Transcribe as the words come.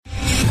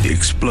The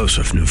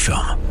explosive new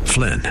film,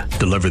 Flynn,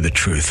 Deliver the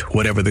Truth,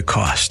 Whatever the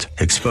Cost,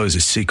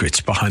 exposes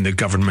secrets behind the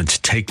government's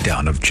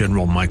takedown of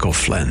General Michael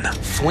Flynn.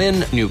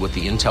 Flynn knew what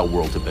the intel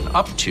world had been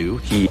up to.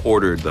 He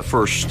ordered the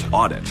first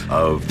audit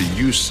of the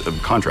use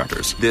of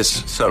contractors.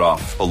 This set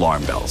off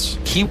alarm bells.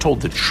 He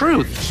told the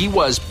truth. He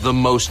was the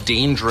most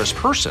dangerous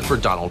person for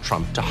Donald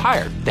Trump to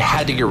hire. They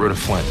had to get rid of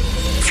Flynn.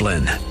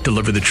 Flynn,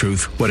 Deliver the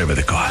Truth, Whatever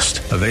the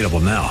Cost. Available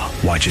now.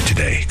 Watch it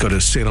today. Go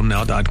to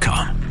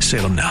salemnow.com.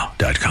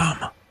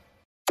 salemnow.com.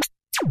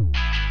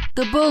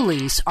 The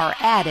bullies are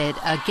at it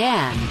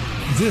again.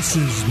 This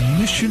is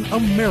Mission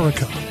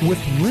America with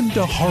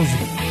Linda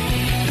Harvey.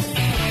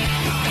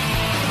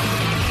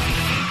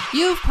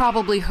 You've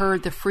probably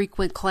heard the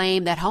frequent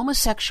claim that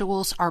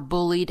homosexuals are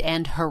bullied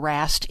and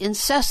harassed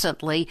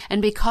incessantly,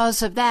 and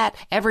because of that,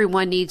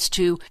 everyone needs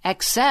to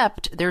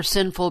accept their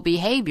sinful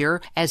behavior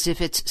as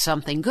if it's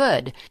something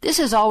good. This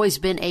has always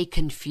been a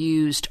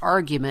confused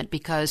argument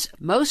because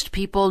most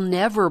people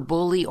never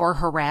bully or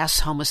harass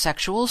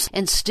homosexuals,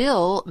 and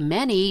still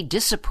many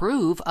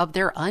disapprove of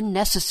their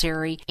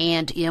unnecessary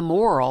and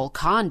immoral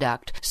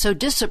conduct. So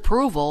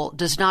disapproval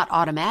does not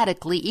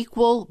automatically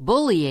equal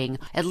bullying,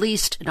 at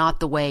least not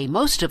the way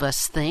most of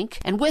us think.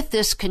 And with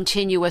this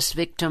continuous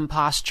victim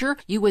posture,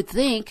 you would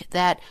think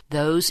that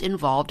those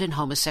involved in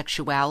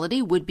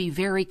homosexuality would be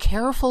very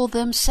careful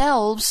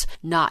themselves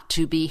not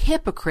to be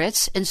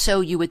hypocrites, and so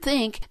you would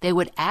think they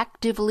would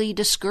actively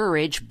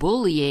discourage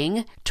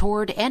bullying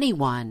toward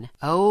anyone.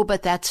 Oh,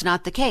 but that's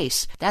not the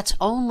case. That's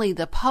only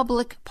the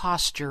public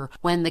posture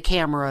when the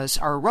cameras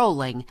are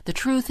rolling. The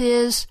truth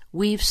is,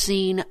 we've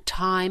seen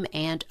time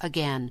and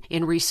again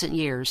in recent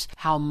years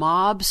how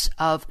mobs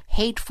of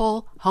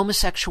hateful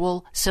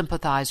homosexual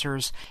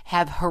sympathizers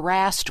have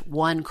harassed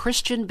one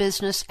Christian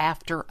business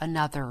after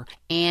another.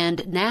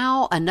 And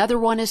now another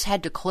one has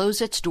had to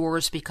close its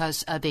doors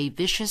because of a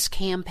vicious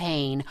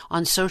campaign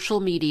on social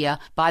media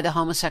by the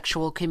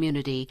homosexual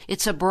community.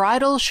 It's a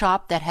bridal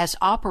shop that has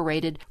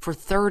operated for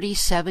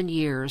 37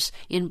 years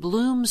in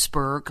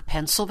Bloomsburg,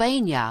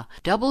 Pennsylvania.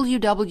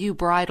 WW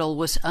Bridal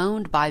was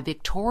owned by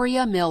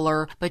Victoria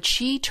Miller, but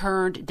she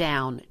turned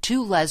down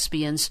 2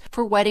 lesbians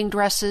for wedding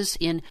dresses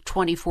in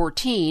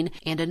 2014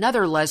 and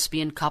another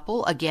lesbian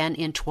couple again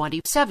in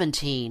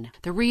 2017.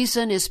 The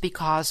reason is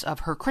because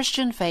of her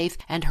Christian faith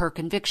and her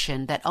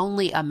conviction that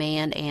only a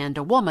man and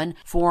a woman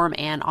form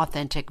an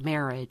authentic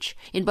marriage.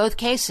 In both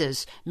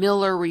cases,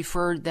 Miller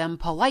referred them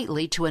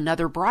politely to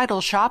another bridal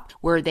shop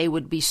where they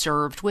would be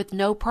served with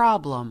no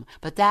problem.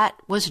 But that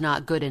was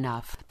not good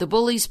enough. The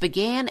bullies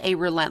began a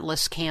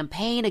relentless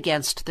campaign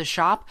against the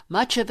shop,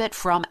 much of it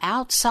from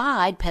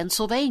outside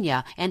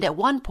Pennsylvania, and at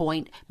one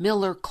point,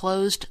 Miller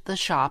closed the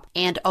shop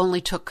and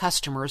only took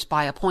customers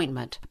by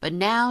appointment. But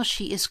now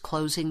she is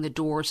closing the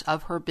doors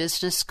of her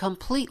business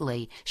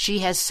completely. She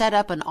has set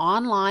up an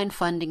online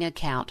funding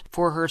account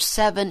for her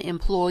 7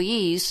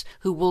 employees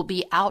who will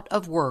be out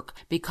of work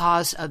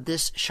because of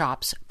this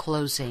shop's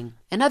closing.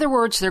 In other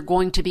words, they're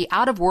going to be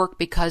out of work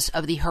because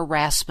of the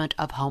harassment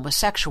of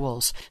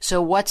homosexuals.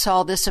 So what's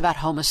all this about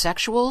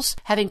homosexuals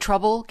having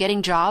trouble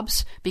getting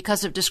jobs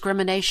because of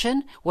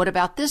discrimination? What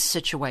about this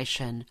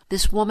situation?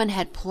 This woman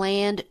had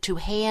planned to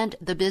hand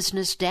the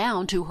business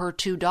down to her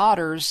 2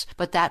 daughters,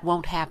 but that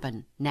won't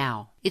happen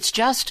now. It's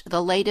just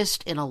the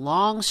latest in a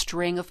long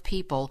string of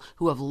people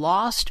who have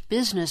lost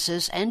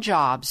businesses and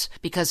jobs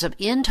because of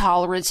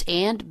intolerance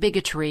and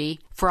bigotry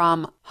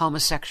from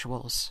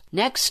homosexuals.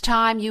 Next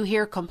time you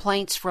hear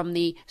complaints from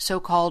the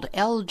so-called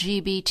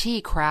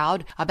LGBT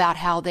crowd about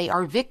how they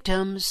are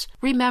victims,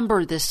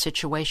 remember this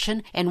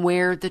situation and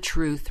where the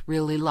truth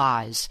really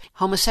lies.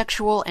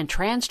 Homosexual and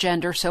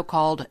transgender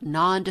so-called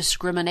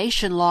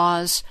non-discrimination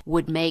laws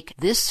would make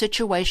this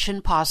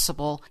situation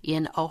possible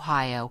in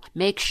Ohio.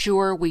 Make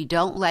sure we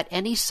don't let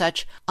any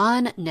such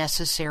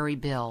unnecessary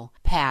bill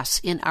pass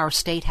in our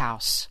state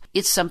house.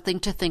 It's something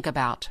to think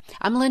about.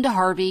 I'm Linda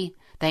Harvey.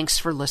 Thanks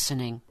for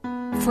listening.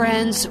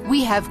 Friends,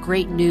 we have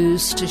great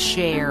news to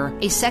share.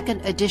 A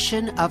second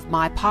edition of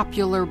my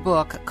popular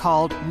book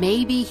called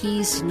Maybe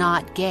He's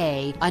Not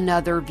Gay,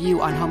 Another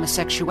View on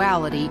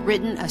Homosexuality,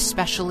 written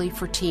especially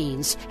for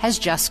teens, has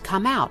just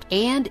come out.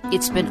 And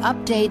it's been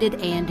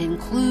updated and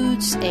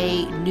includes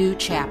a new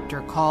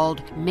chapter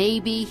called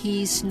Maybe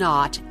He's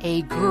Not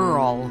a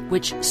Girl,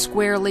 which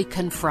squarely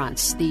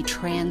confronts the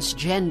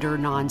transgender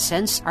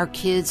nonsense our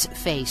kids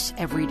face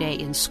every day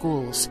in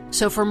schools.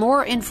 So for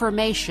more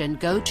information,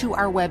 go to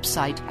our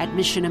website at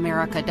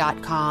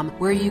missionamerica.com,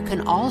 where you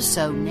can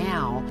also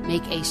now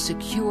make a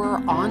secure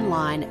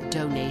online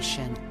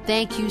donation.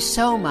 Thank you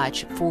so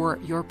much for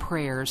your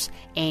prayers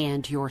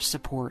and your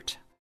support.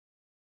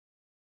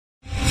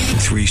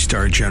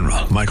 3-star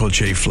General Michael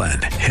J.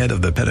 Flynn, head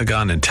of the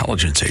Pentagon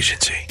Intelligence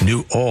Agency,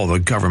 knew all the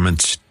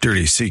government's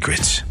dirty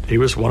secrets. He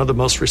was one of the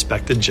most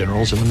respected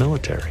generals in the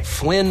military.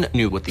 Flynn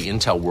knew what the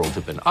intel world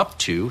had been up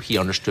to. He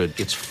understood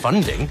its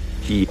funding.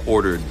 He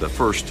ordered the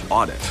first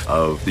audit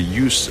of the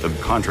use of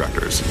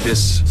contractors.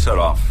 This set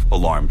off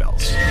alarm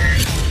bells.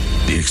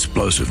 The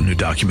explosive new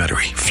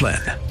documentary,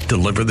 Flynn,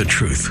 deliver the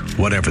truth,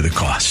 whatever the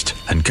cost,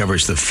 and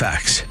covers the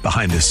facts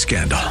behind the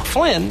scandal.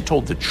 Flynn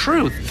told the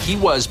truth. He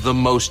was the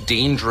most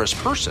dangerous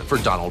person for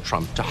Donald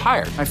Trump to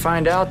hire. I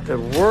find out the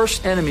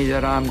worst enemy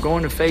that I'm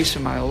going to face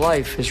in my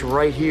life is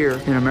right here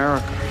in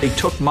America. They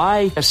took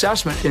my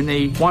assessment and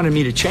they wanted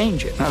me to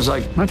change it. And I was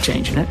like, I'm not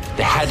changing it.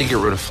 They had to get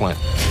rid of Flynn.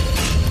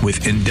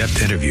 With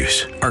in-depth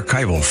interviews,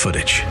 archival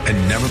footage,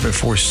 and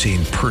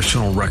never-before-seen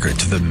personal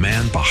records of the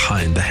man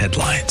behind the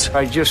headlines.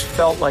 I just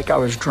felt like I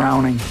was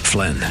drowning.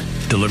 Flynn,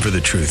 deliver the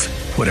truth,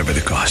 whatever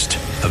the cost.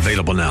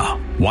 Available now.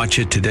 Watch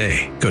it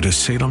today. Go to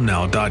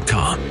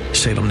salemnow.com.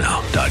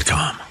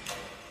 salemnow.com.